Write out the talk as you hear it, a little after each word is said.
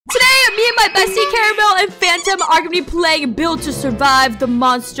my bestie Caramel and Phantom are gonna be playing Build to Survive the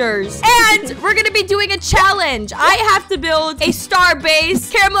Monsters. And we're gonna be doing a challenge. I have to build a star base.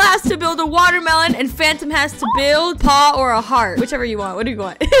 Caramel has to build a watermelon, and Phantom has to build paw or a heart. Whichever you want. What do you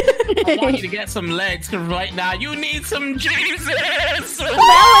want? I want you to get some legs, because right now you need some Jesus. Bella,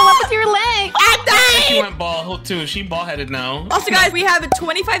 what with your leg? She went bald too. She bald-headed now. Also, guys, we have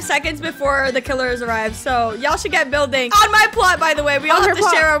 25 seconds before the killers arrive, so y'all should get building. On my plot, by the way. We all have to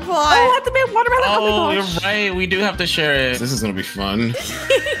share our plot. Oh, I have to build watermelon. Oh, you're right. We do have to share it. This is gonna be fun.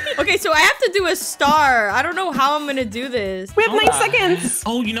 Okay, so I have to do a star. I don't know how I'm gonna do this. We have 9 seconds.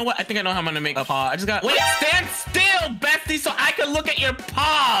 Oh, you know what? I think I know how I'm gonna make a paw. I just got... Wait, stand still, bestie, so I can look at your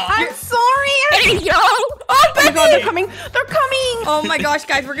paw. I'm sorry. Hey, yo! Oh, Oh my Betty! god, they're coming. They're coming. Oh my gosh,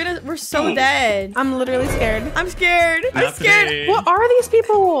 guys, we're so dead. I'm literally scared. I'm scared. I'm Not scared. today. What are these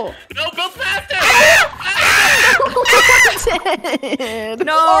people? No, build faster.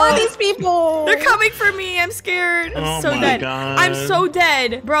 No. What are these people? They're coming for me. I'm scared. I'm Oh so my dead. God. I'm so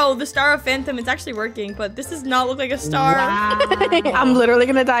dead. Bro, the Star of Phantom, it's actually working, but this does not look like a star. I'm literally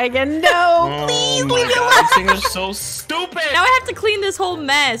gonna die again. No, please leave me alone. This thing is so stupid. Now I have to clean this whole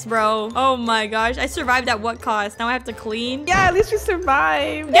mess, bro. Oh my gosh. I survived at what cost? Now I have to clean? Yeah, at least you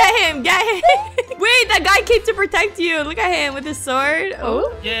survived. Get him. Get him. Wait, that guy came to protect you. Look at him with his sword.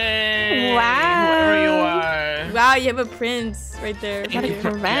 Oh. Yay. Wow. Whoever you are. Wow, you have a prince right there. Got Yeah. it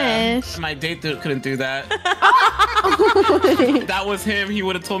fresh. My date couldn't do that. That was him. He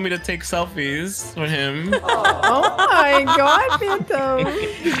would have told me to take selfies for him. Oh my god, Phantom.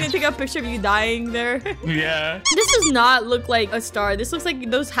 He's gonna take a picture of you dying there. Yeah. This does not look like a star. This looks like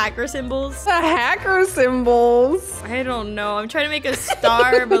those hacker symbols. The hacker symbols. I don't know. I'm trying to make a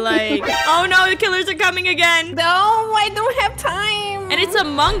star, but like... Oh no, the killers are coming again. No, I don't have time. And it's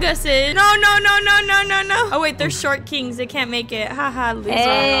Among Us's. No, no, no, no, no, no, no. Oh wait, they're short kings. They can't make it. Haha, loser.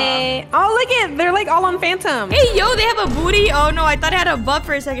 Hey. Oh, look it. They're like all on Phantom. Hey, yo, they have a booty. Oh no, I thought it had a butt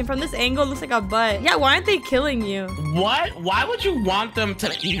for a second. From this angle, it looks like a butt. Yeah, why aren't they killing you? What? Why would you want them to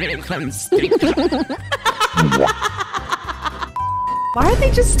even cleanse? Why are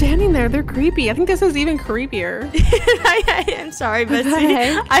they just standing there? They're creepy. I think this is even creepier. I'm sorry, Bessie.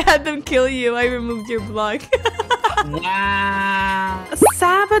 I had them kill you. I removed your block. Wow.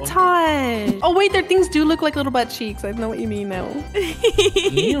 Sabotage. Oh wait, their things do look like little butt cheeks. I know what you mean now.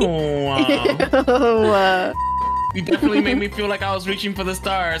 Ew. Oh, You definitely made me feel like I was reaching for the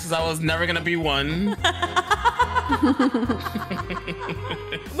stars because I was never gonna be one.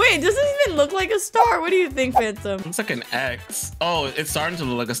 Wait, does this even look like a star? What do you think, Phantom? Looks like an X. Oh, it's starting to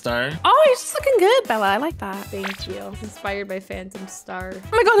look like a star. Oh, you're just looking good, Bella. I like that. Thank you. Inspired by Phantom's star. Oh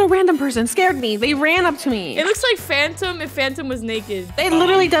my god, a random person scared me. They ran up to me. It looks like Phantom if Phantom was naked. It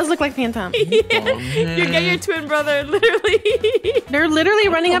literally does look like Phantom. Yeah. You get your twin brother, literally. They're literally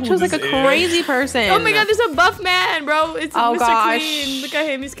running up to us like a crazy person. Oh my god, there's a buff man, bro. It's Oh Mr. gosh. Clean. Look at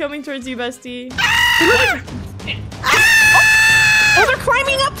him. He's coming towards you, bestie. Oh, they're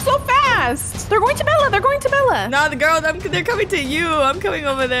climbing up so fast. They're going to Bella. They're going to Bella. No, the girl, they're coming to you. I'm coming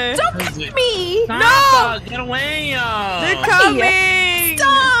over there. Don't cut me. No! Get away, y'all! They're coming.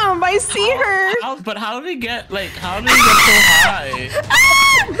 Stop. I see her. But how did they get so high?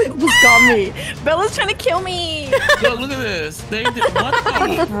 Almost got me. Bella's trying to kill me. Yo, look at this. What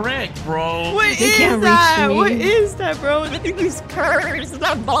the frick, bro? What They is can't that? reach me. What is that, bro? I think he's cursed. Is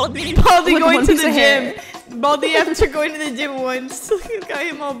that Baldy? Baldy Look, going one to piece the of gym. hair. Baldy after going to the gym once. Look at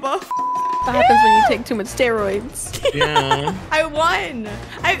him all buff. That happens when you take too much steroids. Yeah. I won.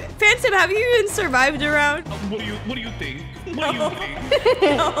 Phantom, have you even survived around? What do you think? No.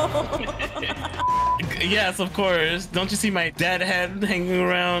 Yes, of course. Don't you see my dead head hanging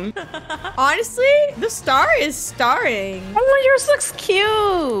around? Honestly, the star is starring. Oh, yours looks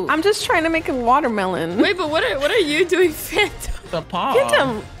cute. I'm just trying to make a watermelon. Wait, but what are you doing, Phantom? The paw.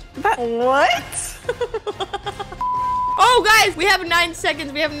 Phantom. What? Oh, guys, we have 9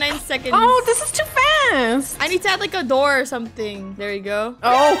 seconds. We have 9 seconds. Oh, this is too fast. I need to add like a door or something. There you go.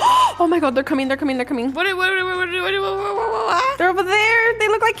 Oh, oh my god, they're coming, they're coming, they're coming. What? They're over there. They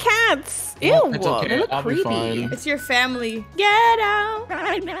look like cats. Ew, It's okay. they look I'll be creepy. fine. It's your family. Get out.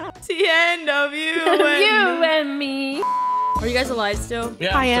 It's the end of you and You me. and me. Are you guys alive still?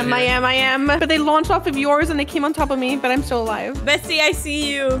 Yeah, I am. But they launched off of yours and they came on top of me, but I'm still alive. Bessie, I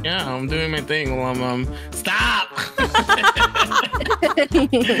see you. Yeah, I'm doing my thing while I'm stop!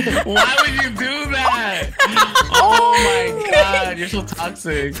 Why would you do that? Oh my god, you're so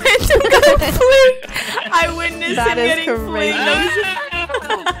toxic. Phantom got flinked. I witnessed That him is getting crazy. flinked.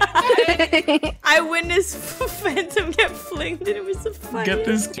 I witnessed Phantom get flinked and it was so funny. Get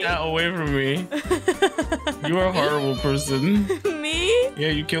this cat away from me. You are a horrible person. Me me? Yeah,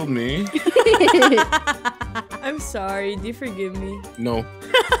 you killed me. I'm sorry. Do you forgive me? No.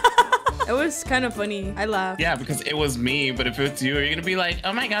 It was kind of funny. I laughed. Yeah, because it was me. But if it's you, you're gonna be like,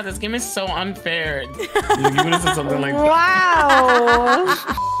 "Oh my god, this game is so unfair." You would have said something like, Wow.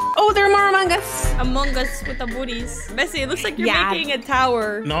 Oh, there are more Among Us. Among Us with the booties. Bessie, it looks like you're Yeah. making a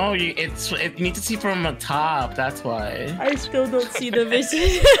tower. "No, you need to see from the top. That's why." I still don't see the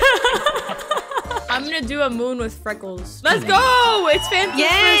vision. I'm gonna do a moon with freckles. Let's go! It's Phantom's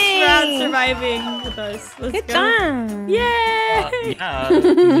first round surviving with us. Let's Good go. job. Yay! Yeah,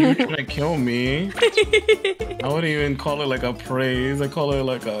 you're gonna kill me. I wouldn't even call it like a praise. I call it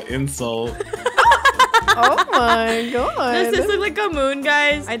like an insult. Oh my god. Does this look like a moon,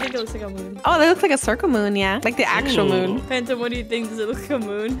 guys? I think it looks like a moon. Oh, that looks like a circle moon, yeah. Like the actual Ooh. moon. Phantom, what do you think? Does it look like a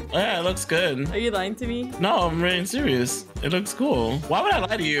moon? Yeah, it looks good. Are you lying to me? No, I'm really serious. It looks cool. Why would I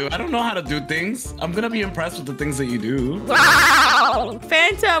lie to you? I don't know how to do things. I'm gonna be impressed with the things that you do. Wow!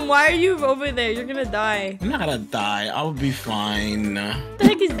 Phantom, why are you over there? You're gonna die. I'm not gonna die. I'll be fine. What the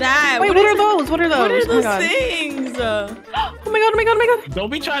heck is that? Wait, what are those? What are those? What are Oh my those god. things? Oh my god, oh my god, oh my god. Don't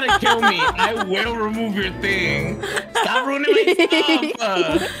be trying to kill me. I will remove your thing. Stop ruining my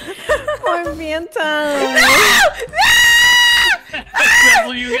stuff. Poor Phantom. That's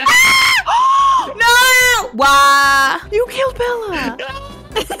what you got. No! Wow! You killed Bella.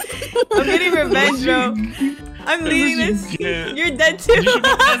 I'm getting revenge, bro. I'm leading this. You're dead too. You should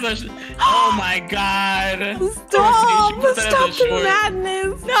put that as a oh my god. Stop! You should put that as a Stop the short.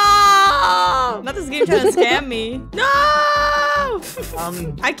 madness. No! Not this game trying to scam me. No!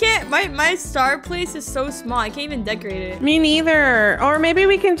 I can't. My star place is so small. I can't even decorate it. Me neither. Or maybe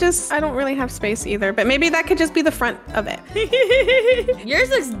we can just, I don't really have space either, but maybe that could just be the front of it. Yours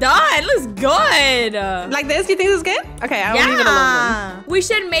looks done. It looks good. Like this? You think this is good? Okay, I'll leave it alone. We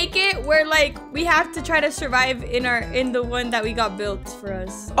should make it where like we have to try to survive in the one that we got built for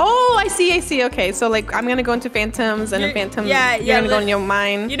us. Oh, I see. Okay, so like I'm gonna go into Phantoms and then Phantom, you're gonna go in your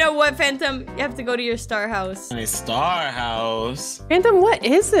mine. You know what, Phantom? You have to go to your star house. My star house. Phantom, what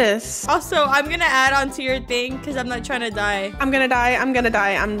is this? Also, I'm gonna add on to your thing because I'm not trying to die. I'm gonna die.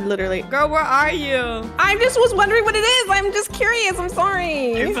 I'm literally. Girl, where are you? I just was wondering what it is. I'm just curious. I'm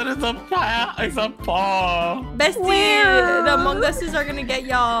sorry. It's a paw. It's a paw. Bestie, Where? the Among Uses are gonna get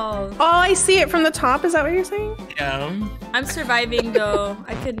y'all. Oh, I see it from the top. Is that what you're saying? Yeah. I'm surviving though.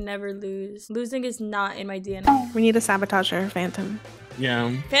 I could never lose. Losing is not in my DNA. We need a sabotager, Phantom.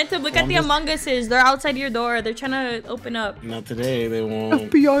 Yeah. Phantom, look at the Among Uses. They're outside your door. They're trying to open up. Not today. They won't.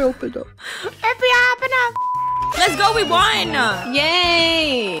 FBI, open up. FBI, open up. Let's go. We won.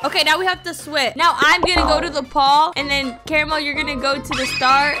 Yay! Okay, now we have to switch. Now I'm gonna go to the paw, and then Caramel, you're gonna go to the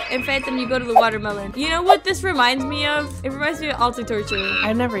star, and Phantom, you go to the watermelon. You know what this reminds me of? It reminds me of Alta Torture.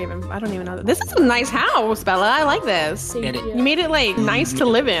 I don't even know that. This is a nice house, Bella. I like this. Get it. You made it like nice to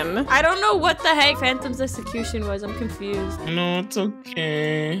live in. I don't know what the heck Phantom's execution was. I'm confused. No, it's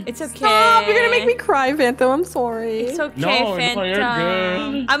okay. It's okay. Stop! You're gonna make me cry, Phantom. I'm sorry. It's okay, No, Phantom. you're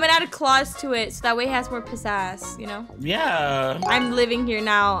good. I'm gonna add a clause to it so that way it has more pizzazz, you know? Yeah. I'm living here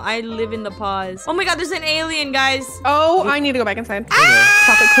now. I live in the pause. Oh my god, there's an alien, guys. Oh, I need to go back inside.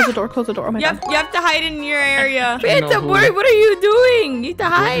 Stop it. Close the door. Close the door. Oh my You god. have to hide in your area. I know Phantom, who- what are you doing? You need to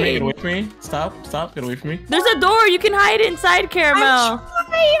Get hide. away from me. Stop. Get away from me. There's a door. You can hide inside, Caramel.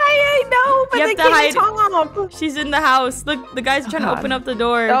 I know, but You I have to can't hide. talk. She's in the house. Look, the guy's trying to open up the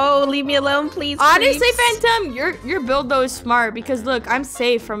door. Oh, leave me alone, please. Honestly, creeps. Phantom, your build though is smart because look, I'm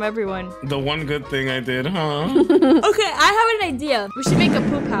safe from everyone. The one good thing I did, huh? Okay, I have an idea. We should make a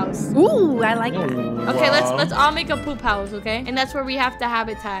poop house. Ooh, I like that. Okay, Wow. let's all make a poop house, okay? And that's where we have to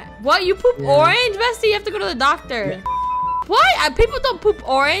habitat. What? You poop orange, Bestie? You have to go to the doctor. What? People don't poop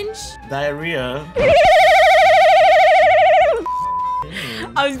orange? Diarrhea.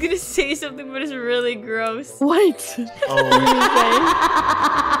 I was gonna say something, but it's really gross. What? Oh.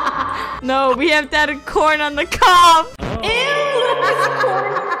 No, we have to add corn on the cob.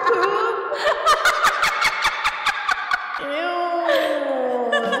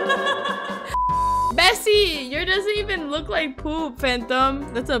 Bessie, yours doesn't even look like poop,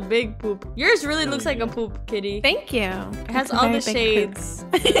 Phantom. That's a big poop. Yours really looks like a poop, kitty. Thank you. It has all the shades.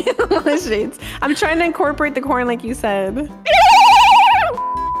 All the shades. I'm trying to incorporate the corn like you said.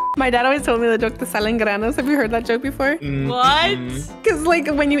 My dad always told me the joke, the salen granos. Have you heard that joke before? What? Because like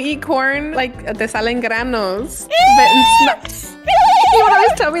when you eat corn, like the salen granos. He would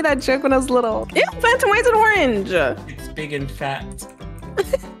always tell me that joke when I was little. Ew, Phantom, why is it orange? It's big and fat.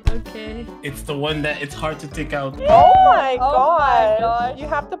 Okay. It's the one that it's hard to take out. Oh my gosh. You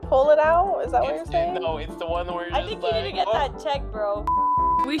have to pull it out? Is that what you're saying? No, it's the one where you're I just think you need to like, get that checked, bro.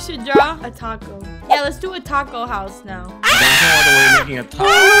 We should draw a taco. Yeah, let's do a taco house now. There's no other way of making a taco.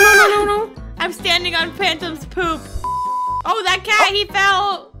 No. I'm standing on Phantom's poop. Oh, that cat, he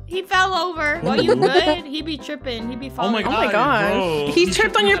fell over. Well, you good? He be tripping. He be falling. Oh my gosh. bro. He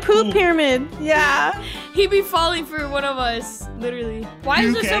tripped on your poop pyramid. Yeah. He be falling for one of us, literally. Why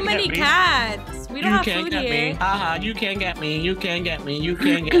is there so many cats? We don't have food here. Haha, you can't get me. You can't get me. You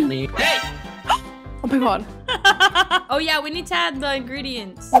can't get me. Hey! Oh my god. Oh yeah, we need to add the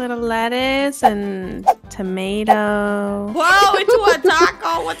ingredients. Little lettuce and tomato. Whoa, into a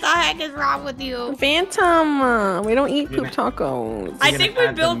taco? What the heck is wrong with you? Phantom, we don't eat poop tacos. I think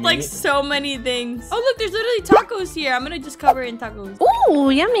we built like so many things. Oh look, there's literally tacos here. I'm gonna just cover it in tacos. Ooh,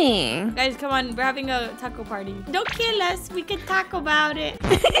 yummy. Guys, come on, we're having a taco party. Don't kill us, we can talk about it.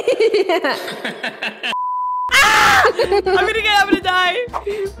 I'm gonna die.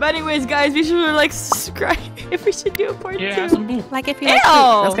 But anyways, guys, be sure to like, subscribe if we should do a part 2. Some boo. Like if you Ew. like poop.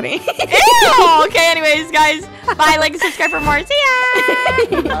 I was kidding. Ew. Okay, anyways, guys, bye, like and subscribe for more. See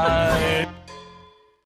ya. Bye.